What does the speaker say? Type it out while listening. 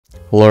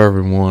Hello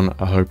everyone,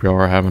 I hope y'all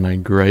are having a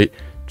great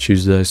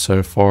Tuesday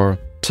so far.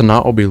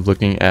 Tonight we'll be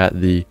looking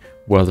at the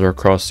weather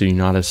across the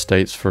United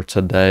States for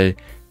today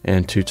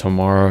and to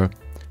tomorrow,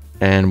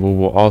 and we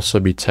will also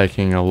be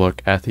taking a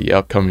look at the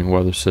upcoming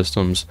weather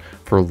systems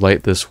for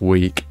late this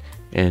week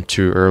and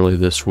to early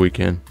this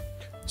weekend.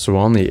 So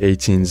on the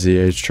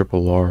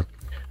 18ZH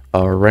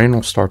rain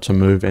will start to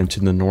move into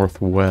the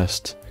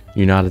northwest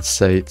United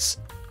States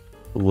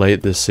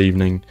late this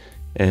evening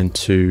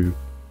into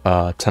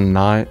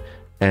tonight,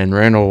 and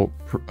rain will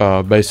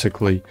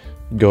basically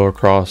go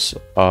across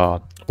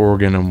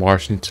Oregon and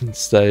Washington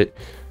State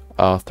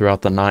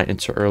throughout the night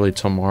into early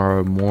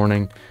tomorrow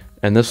morning,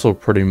 and this will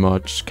pretty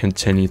much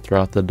continue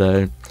throughout the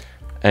day.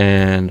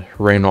 And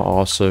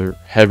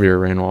heavier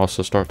rain will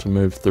also start to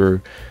move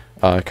through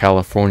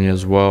California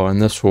as well,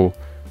 and this will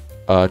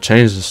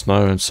change the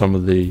snow in some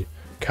of the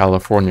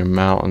California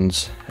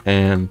mountains,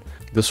 and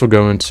this will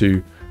go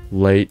into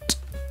late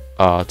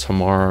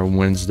tomorrow,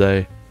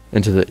 Wednesday,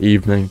 into the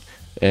evening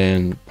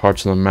in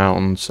parts of the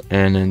mountains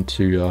and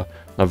into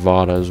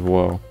Nevada as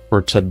well.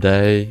 For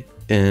today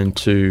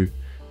into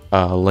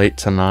late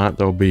tonight,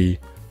 there'll be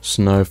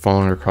snow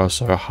falling across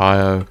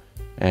Ohio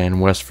and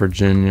West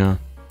Virginia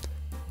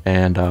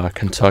and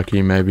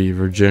Kentucky, maybe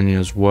Virginia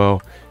as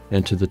well,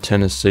 into the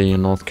Tennessee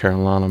and North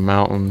Carolina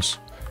mountains,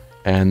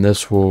 and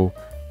this will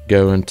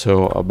go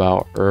until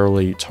about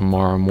early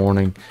tomorrow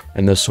morning,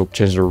 and this will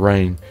change to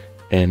rain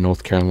in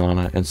North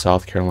Carolina and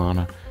South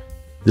Carolina.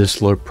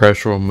 This low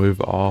pressure will move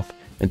off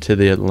into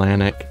the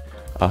Atlantic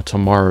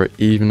tomorrow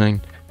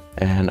evening,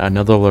 and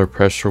another low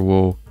pressure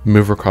will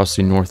move across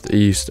the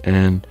northeast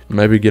and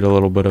maybe get a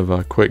little bit of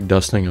a quick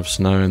dusting of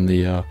snow in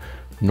the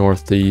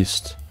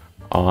northeast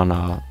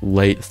on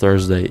late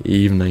Thursday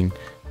evening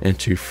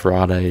into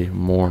Friday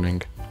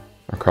morning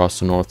across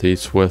the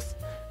northeast, with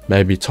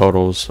maybe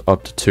totals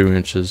up to 2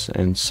 inches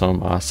in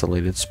some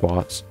isolated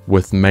spots,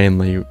 with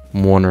mainly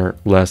 1 or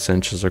less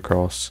inches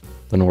across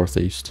the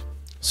northeast.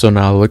 So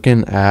now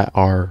looking at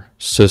our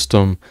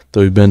system that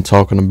we've been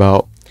talking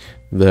about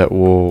that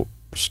will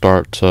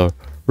start to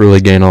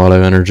really gain a lot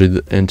of energy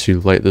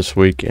into late this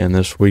week and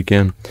this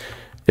weekend,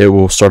 it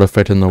will start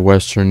affecting the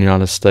western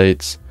United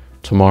States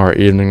tomorrow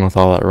evening with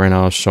all that rain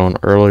I was showing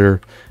earlier,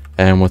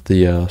 and with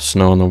the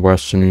snow in the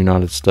western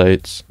United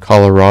States.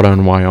 Colorado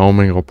and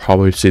Wyoming will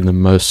probably see the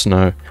most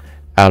snow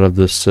out of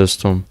this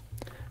system,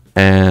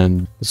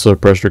 and the low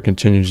pressure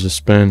continues to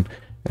spin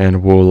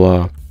and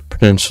will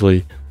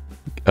potentially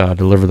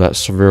deliver that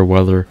severe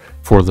weather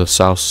for the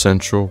south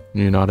central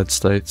United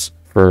States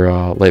for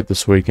late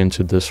this week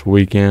into this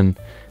weekend,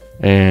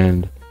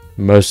 and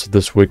most of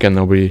this weekend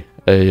there'll be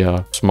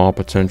a small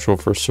potential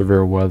for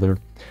severe weather,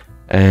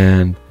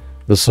 and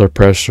this low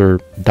pressure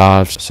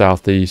dives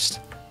southeast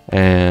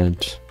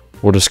and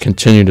will just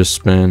continue to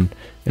spin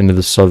into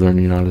the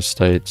southern United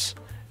States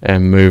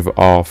and move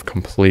off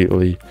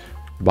completely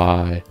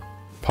by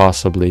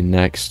possibly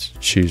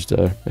next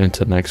Tuesday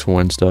into next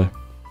Wednesday.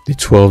 The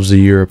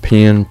 12Z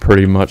European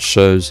pretty much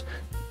shows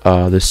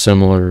this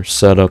similar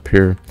setup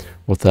here,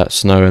 with that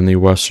snow in the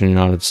western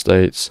United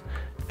States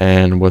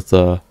and with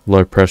the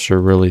low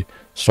pressure really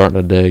starting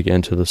to dig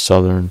into the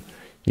southern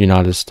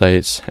United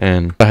States,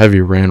 and a heavy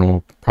rain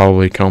will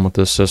probably come with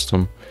this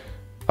system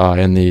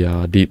in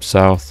the deep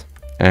south,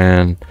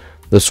 and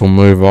this will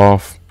move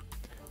off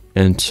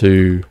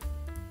into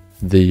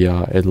the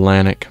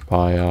Atlantic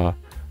by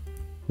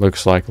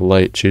looks like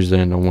late Tuesday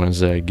into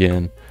Wednesday,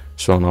 again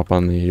showing up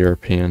on the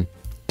European.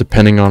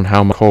 Depending on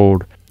how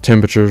cold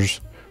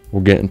temperatures will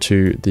get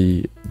into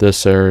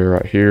this area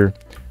right here,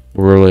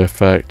 will really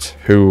affect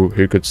who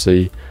could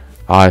see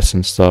ice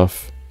and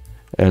stuff,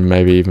 and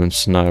maybe even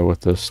snow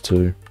with this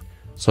too.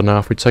 So now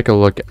if we take a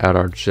look at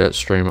our jet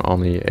stream on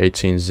the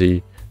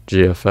 18Z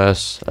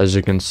GFS, as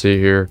you can see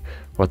here,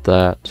 with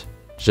that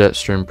jet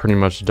stream pretty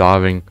much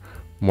diving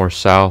more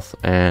south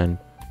and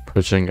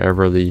pushing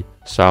over the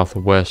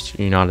southwest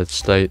United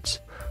States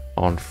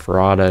on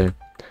Friday,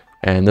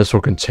 and this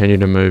will continue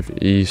to move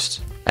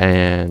east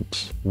and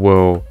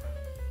will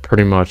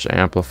pretty much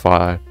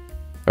amplify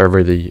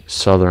over the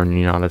southern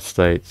United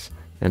States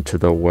into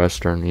the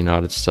western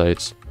United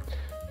States,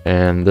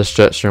 and this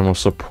jet stream will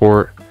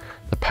support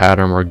the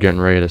pattern we're getting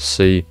ready to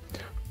see,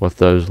 with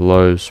those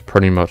lows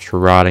pretty much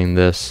riding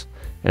this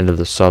into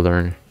the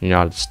southern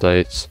United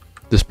States.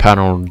 This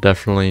pattern will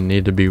definitely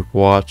need to be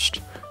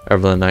watched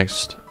over the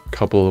next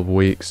couple of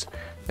weeks,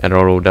 and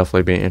it'll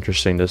definitely be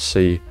interesting to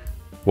see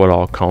what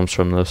all comes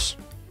from this.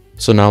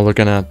 So now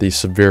looking at the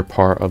severe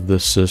part of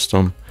this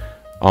system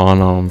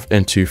on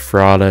into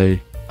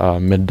Friday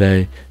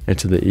midday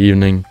into the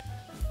evening,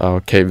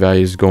 Cape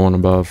values going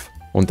above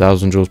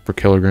 1,000 joules per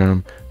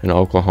kilogram in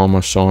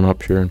Oklahoma showing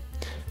up here,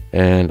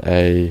 and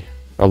a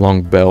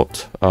long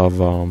belt of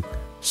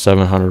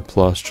 700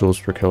 plus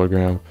joules per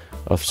kilogram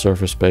of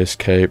surface-based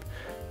Cape,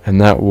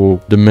 and that will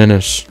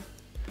diminish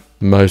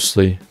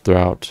mostly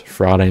throughout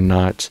Friday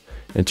night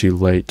into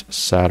late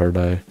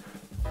Saturday.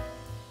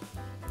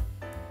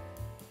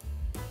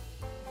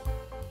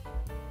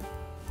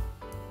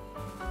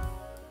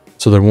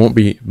 So there won't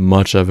be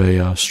much of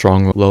a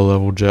strong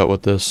low-level jet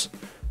with this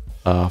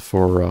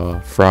for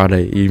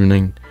Friday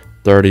evening.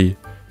 30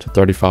 to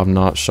 35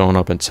 knots showing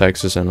up in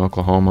Texas and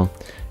Oklahoma.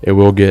 It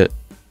will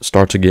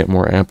start to get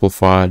more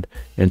amplified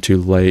into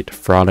late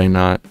Friday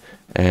night,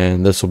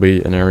 and this will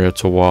be an area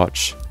to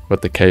watch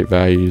with the Cape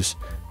values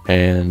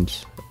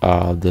and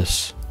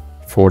this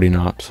 40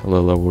 knot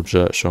low-level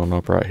jet showing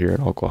up right here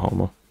in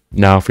Oklahoma.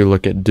 Now if we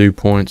look at dew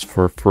points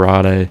for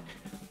Friday,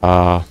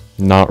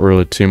 not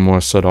really too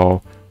much at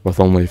all, with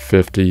only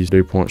 50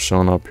 dew points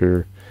showing up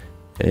here,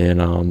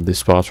 and the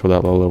spots where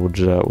that low-level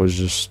jet was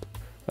just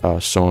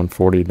showing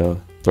 40 to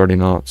 30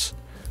 knots,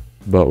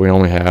 but we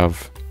only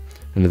have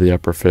into the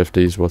upper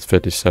 50s with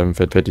 57,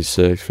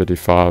 56,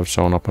 55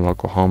 showing up in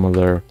Oklahoma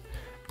there,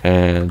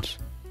 and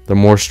the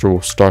moisture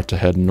will start to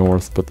head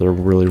north, but there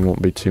really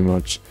won't be too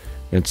much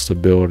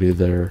instability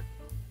there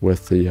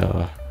with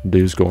the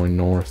dews going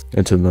north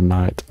into the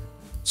night.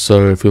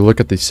 So if you look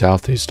at the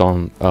southeast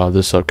on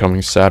this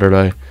upcoming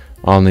Saturday,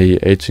 on the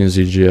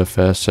 18Z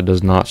GFS, it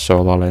does not show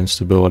a lot of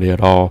instability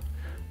at all.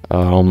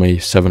 Only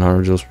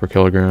 700 joules per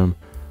kilogram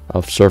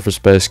of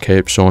surface-based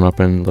Cape showing up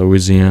in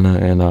Louisiana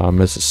and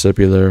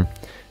Mississippi there,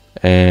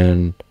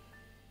 and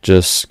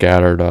just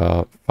scattered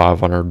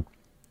 500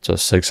 to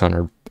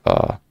 600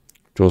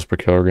 joules per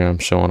kilogram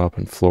showing up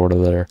in Florida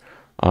there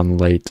on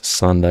late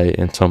Sunday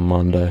into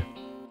Monday.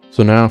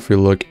 So now if we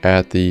look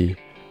at the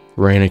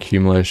rain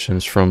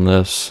accumulations from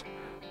this,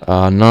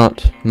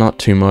 not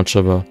too much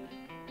of a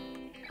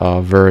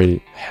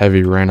very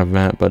heavy rain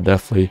event, but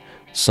definitely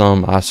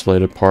some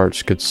isolated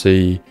parts could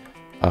see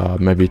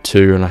maybe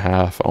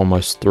 2.5,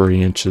 almost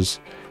 3 inches,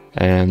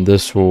 and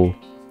this will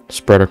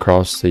spread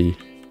across the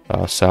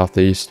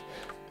southeast.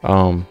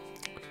 On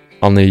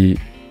the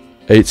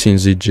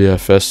 18Z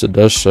GFS, it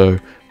does show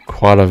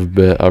quite a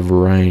bit of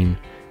rain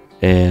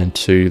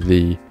into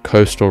the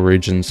coastal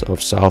regions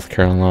of South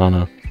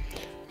Carolina,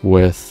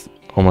 with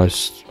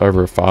almost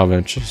over 5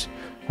 inches,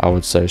 I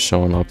would say,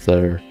 showing up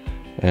there,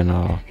 and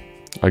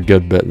a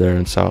good bit there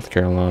in South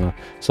Carolina.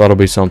 So that'll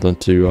be something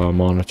to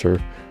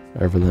monitor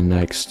over the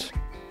next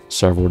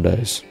several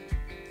days.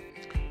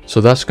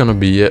 So that's going to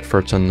be it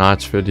for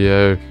tonight's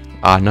video.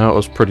 I know it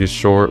was pretty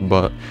short,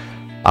 but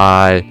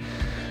I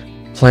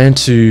plan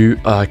to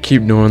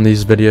keep doing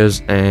these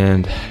videos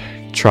and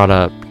try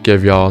to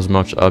give y'all as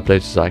much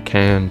updates as I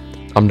can.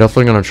 I'm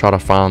definitely going to try to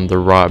find the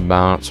right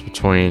balance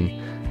between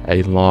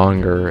a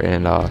longer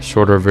and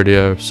shorter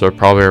video, so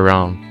probably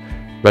around,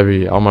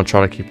 maybe I'm going to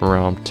try to keep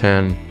around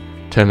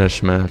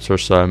 10-ish minutes or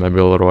so, maybe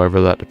a little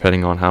over that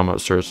depending on how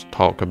much there's to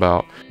talk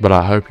about. But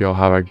I hope y'all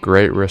have a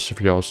great rest of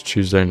y'all's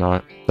Tuesday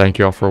night. Thank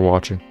y'all for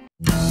watching.